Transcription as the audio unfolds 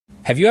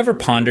Have you ever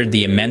pondered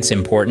the immense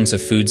importance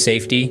of food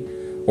safety,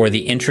 or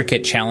the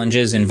intricate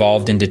challenges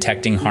involved in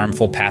detecting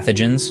harmful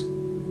pathogens?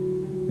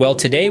 Well,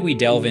 today we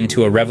delve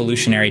into a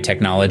revolutionary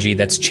technology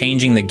that's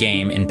changing the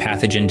game in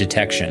pathogen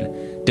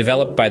detection,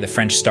 developed by the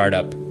French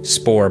startup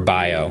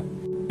Spore.Bio.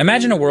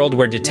 Imagine a world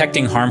where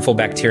detecting harmful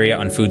bacteria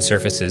on food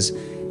surfaces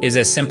is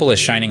as simple as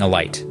shining a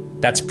light.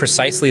 That's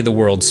precisely the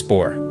world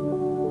Spore.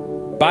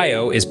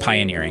 Bio is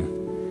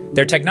pioneering.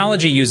 Their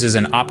technology uses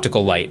an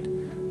optical light,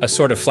 a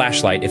sort of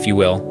flashlight, if you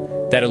will,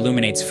 that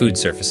illuminates food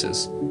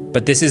surfaces.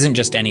 But this isn't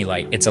just any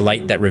light, it's a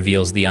light that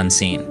reveals the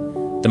unseen,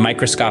 the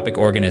microscopic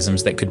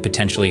organisms that could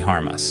potentially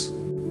harm us.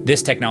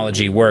 This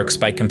technology works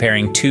by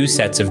comparing two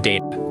sets of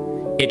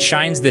data. It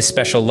shines this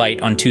special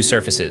light on two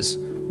surfaces,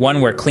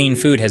 one where clean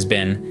food has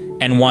been,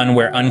 and one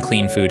where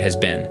unclean food has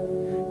been.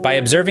 By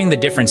observing the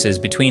differences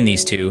between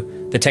these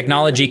two, the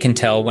technology can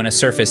tell when a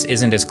surface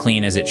isn't as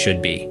clean as it should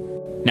be.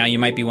 Now you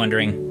might be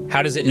wondering,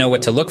 how does it know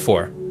what to look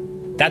for?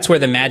 That's where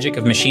the magic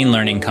of machine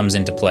learning comes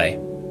into play.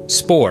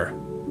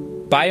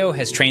 Spore.Bio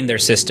has trained their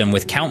system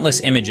with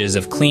countless images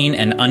of clean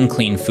and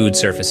unclean food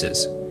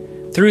surfaces.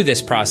 Through this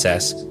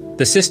process,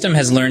 the system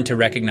has learned to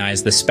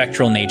recognize the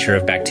spectral nature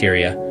of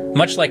bacteria,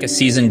 much like a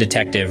seasoned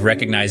detective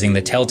recognizing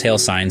the telltale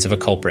signs of a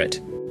culprit.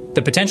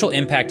 The potential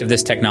impact of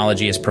this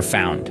technology is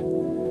profound.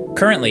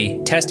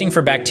 Currently, testing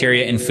for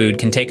bacteria in food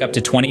can take up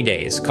to 20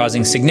 days,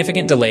 causing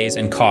significant delays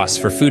and costs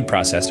for food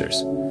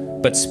processors.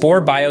 But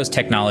Spore.Bio's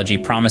technology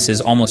promises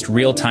almost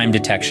real-time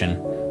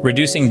detection,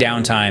 reducing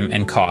downtime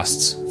and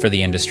costs for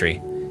the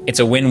industry. It's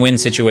a win-win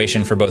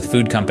situation for both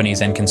food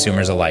companies and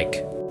consumers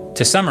alike.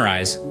 To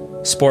summarize,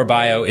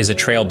 Spore.Bio is a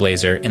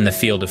trailblazer in the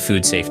field of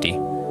food safety,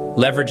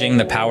 leveraging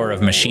the power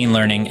of machine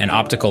learning and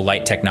optical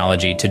light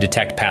technology to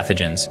detect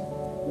pathogens.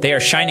 They are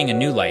shining a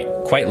new light,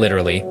 quite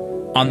literally,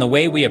 on the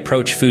way we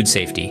approach food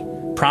safety,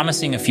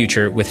 promising a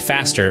future with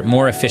faster,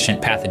 more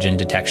efficient pathogen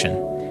detection.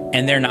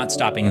 And they're not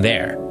stopping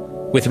there.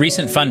 With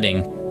recent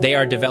funding, they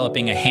are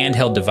developing a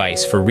handheld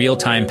device for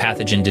real-time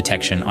pathogen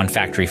detection on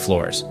factory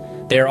floors.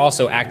 They are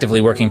also actively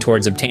working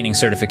towards obtaining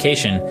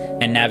certification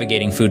and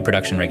navigating food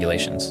production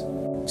regulations.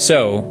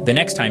 So, the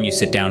next time you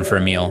sit down for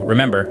a meal,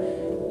 remember,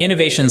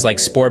 innovations like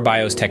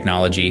Spore.Bio's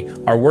technology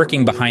are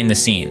working behind the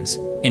scenes,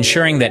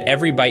 ensuring that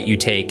every bite you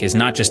take is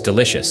not just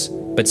delicious,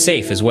 but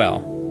safe as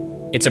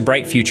well. It's a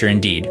bright future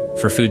indeed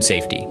for food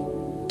safety.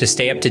 To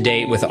stay up to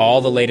date with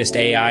all the latest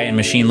AI and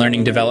machine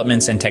learning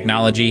developments and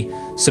technology,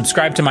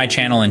 subscribe to my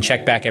channel and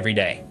check back every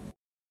day.